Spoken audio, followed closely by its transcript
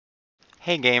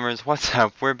Hey gamers, what's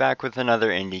up? We're back with another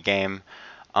indie game.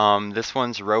 This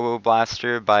one's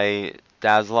RoboBlaster by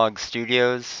Dazlog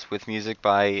Studios with music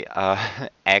by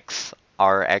XRXI,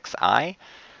 I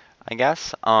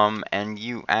guess. And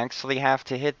you actually have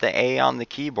to hit the A on the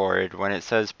keyboard when it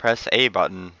says press A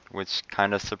button, which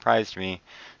kind of surprised me.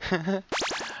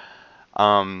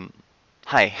 Hi.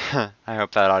 I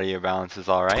hope that audio balance is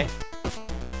alright.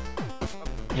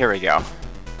 Here we go.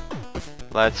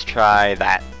 Let's try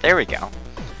that. There we go.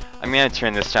 I'm gonna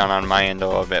turn this down on my end a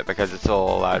little bit because it's a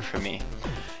little loud for me.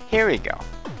 Here we go.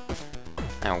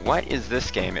 Now what is this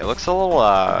game? It looks a little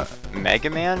Mega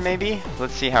Man maybe?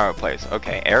 Let's see how it plays.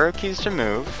 Okay, arrow keys to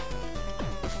move.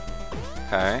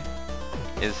 Okay.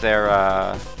 Is there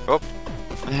oh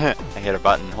I hit a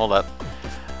button, hold up.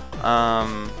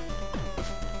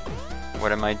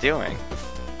 What am I doing?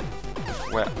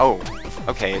 What oh,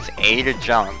 okay, it's A to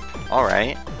jump.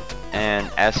 Alright.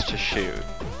 And S to shoot.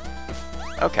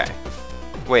 Okay.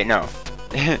 Wait, no.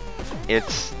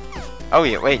 It's... Oh,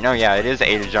 yeah, wait, no, yeah, it is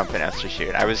A to jump and S to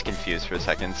shoot. I was confused for a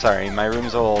second. Sorry, my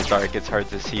room's a little dark. It's hard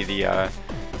to see the,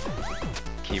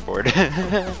 keyboard.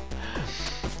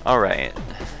 Alright.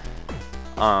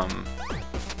 I'm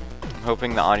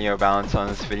hoping the audio balance on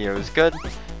this video is good.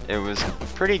 It was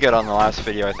pretty good on the last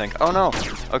video, I think. Oh, no!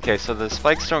 Okay, so the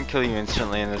spikes don't kill you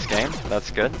instantly in this game. That's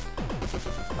good.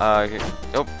 Oh.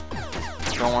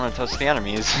 Don't want to touch the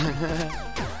enemies.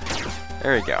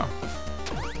 There we go.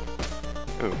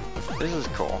 Ooh, this is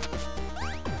cool.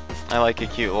 I like a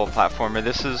cute little platformer.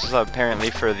 This is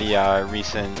apparently for the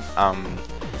recent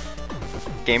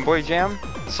Game Boy Jam,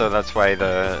 so that's why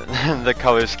the the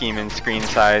color scheme and screen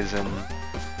size and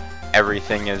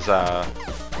everything is you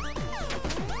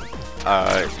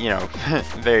know,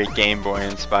 very Game Boy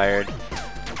inspired.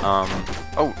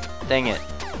 Oh, dang it.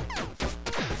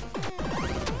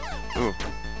 Ooh.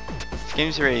 This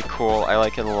game's really cool. I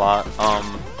like it a lot.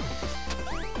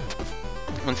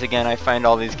 Once again, I find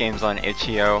all these games on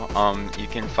itch.io. You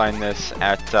can find this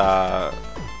at,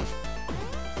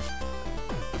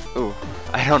 ooh,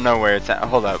 I don't know where it's at.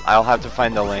 Hold up, I'll have to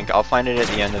find the link. I'll find it at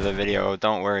the end of the video.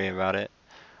 Don't worry about it.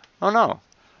 Oh no.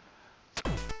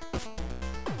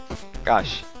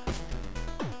 Gosh.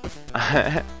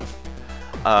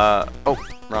 Oh,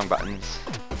 wrong buttons.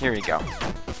 Here we go.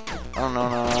 Oh no,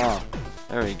 no, no, no.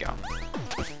 There we go.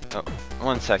 Oh,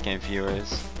 1 second,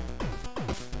 viewers.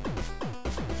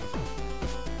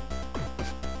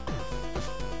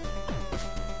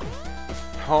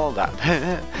 Hold up.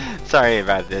 Sorry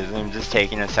about this. I'm just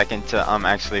taking a second to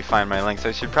actually find my links.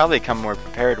 I should probably come more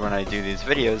prepared when I do these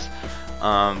videos.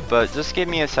 But just give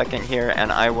me a second here and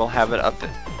I will have it up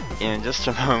in just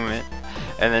a moment.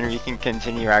 And then we can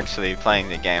continue actually playing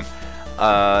the game.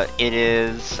 It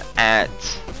is at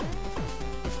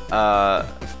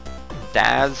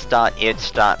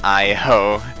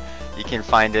daz.itch.io. You can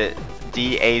find it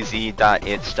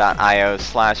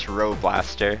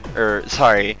daz.itch.io/RoBlaster, or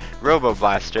sorry,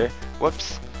 RoboBlaster.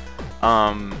 Whoops.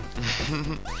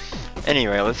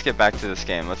 Anyway, let's get back to this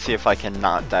game. Let's see if I can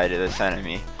not die to this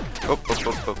enemy. Oop, oop,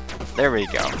 oop, oop. There we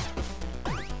go.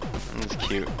 That's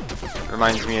cute.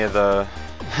 Reminds me of the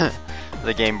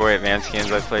the Game Boy Advance games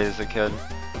I played as a kid,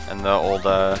 and the old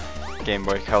Game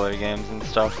Boy Color games and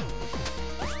stuff.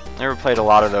 Never played a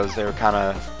lot of those. They were kind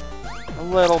of a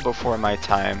little before my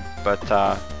time, but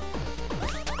I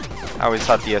always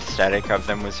thought the aesthetic of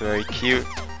them was very cute.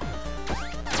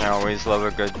 I always love a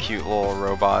good cute little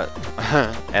robot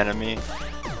enemy.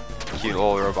 Cute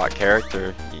little robot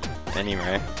character,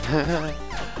 anyway.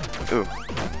 Ooh.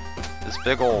 This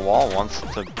big old wall wants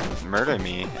to murder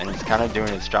me, and it's kind of doing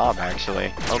its job,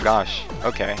 actually. Oh gosh.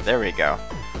 Okay, there we go.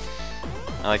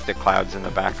 I like the clouds in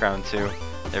the background, too.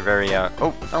 They're very,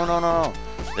 oh, no, no, no, no.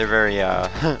 They're very,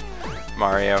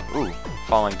 Mario. Ooh,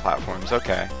 falling platforms,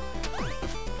 okay.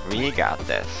 We got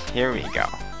this. Here we go.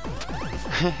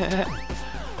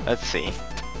 Let's see.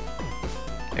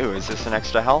 Ooh, is this an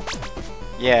extra health?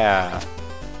 Yeah.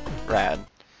 Rad.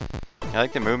 I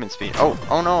like the movement speed. Oh,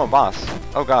 oh no, a boss.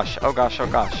 Oh gosh, oh gosh, oh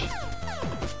gosh.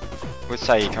 Which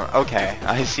side are you coming? Okay,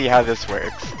 I see how this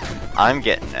works. I'm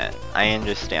getting it. I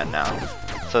understand now.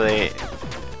 So they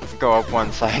go up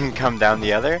one side and come down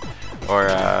the other? Or,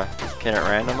 can it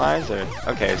randomize? Or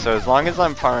okay, so as long as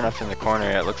I'm far enough in the corner,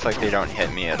 it looks like they don't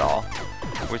hit me at all.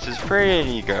 Which is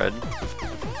pretty good.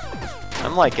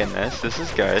 I'm liking this. This is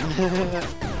good.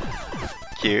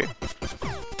 Cute.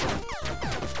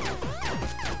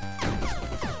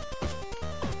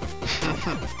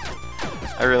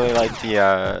 I really like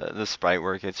the sprite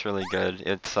work. It's really good.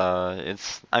 It's I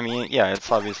mean, yeah,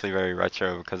 it's obviously very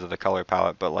retro because of the color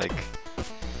palette, but like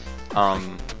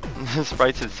The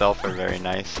sprites itself are very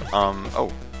nice.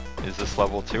 Oh, is this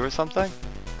level 2 or something?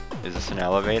 Is this an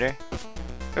elevator?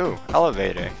 Ooh,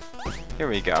 elevator. Here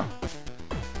we go.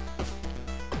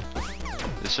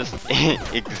 This just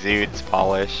exudes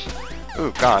polish.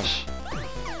 Ooh, gosh.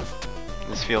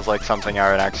 This feels like something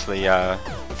I would actually,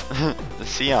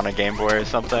 see on a Game Boy or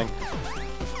something.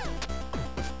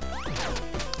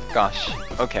 Gosh.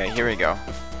 Okay, here we go.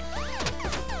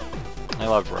 I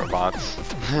love robots.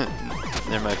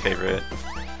 They're my favorite.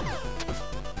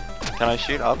 Can I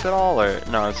shoot up at all, or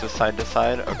no? It's just side to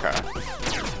side. Okay.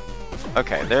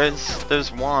 Okay.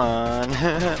 There's one.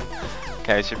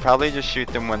 Okay, I should probably just shoot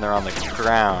them when they're on the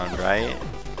ground, right?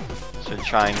 Should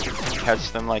try and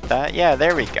catch them like that. Yeah,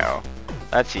 there we go.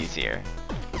 That's easier.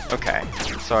 Okay.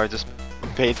 So I just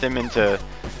bait them into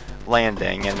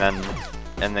landing and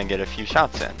then get a few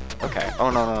shots in. Okay.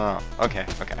 Oh no. Okay.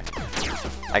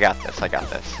 I got this.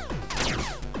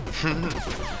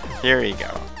 Here we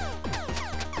go.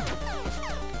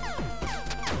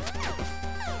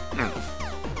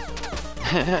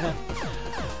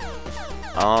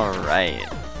 Alright.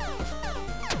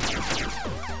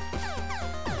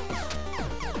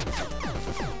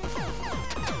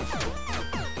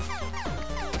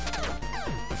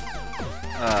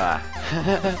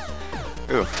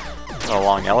 Ooh, a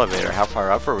long elevator. How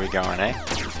far up are we going, eh?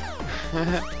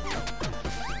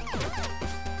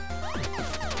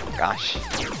 Gosh.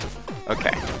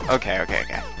 Okay.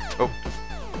 Oh.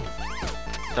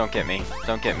 Don't get me.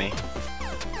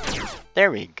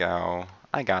 There we go.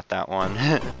 I got that one.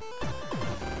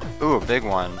 Ooh, a big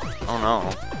one.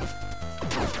 Oh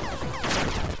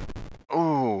no.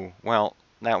 Ooh, well,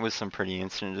 that was some pretty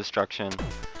instant destruction.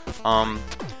 I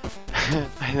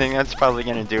think that's probably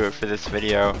gonna do it for this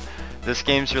video. This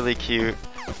game's really cute,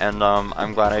 and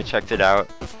I'm glad I checked it out.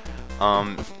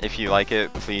 If you like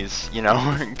it, please, you know,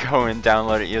 go and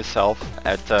download it yourself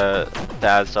at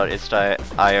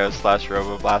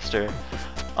daz.itch.io/RoboBlaster.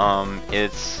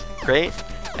 It's great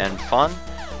and fun,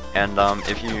 and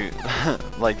if you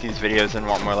like these videos and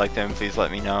want more like them, please let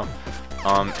me know.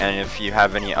 And if you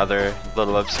have any other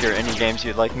little obscure indie games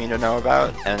you'd like me to know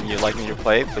about and you'd like me to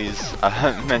play, please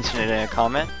mention it in a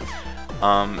comment.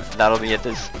 That'll be it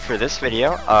for this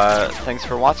video. Thanks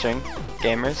for watching,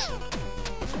 gamers.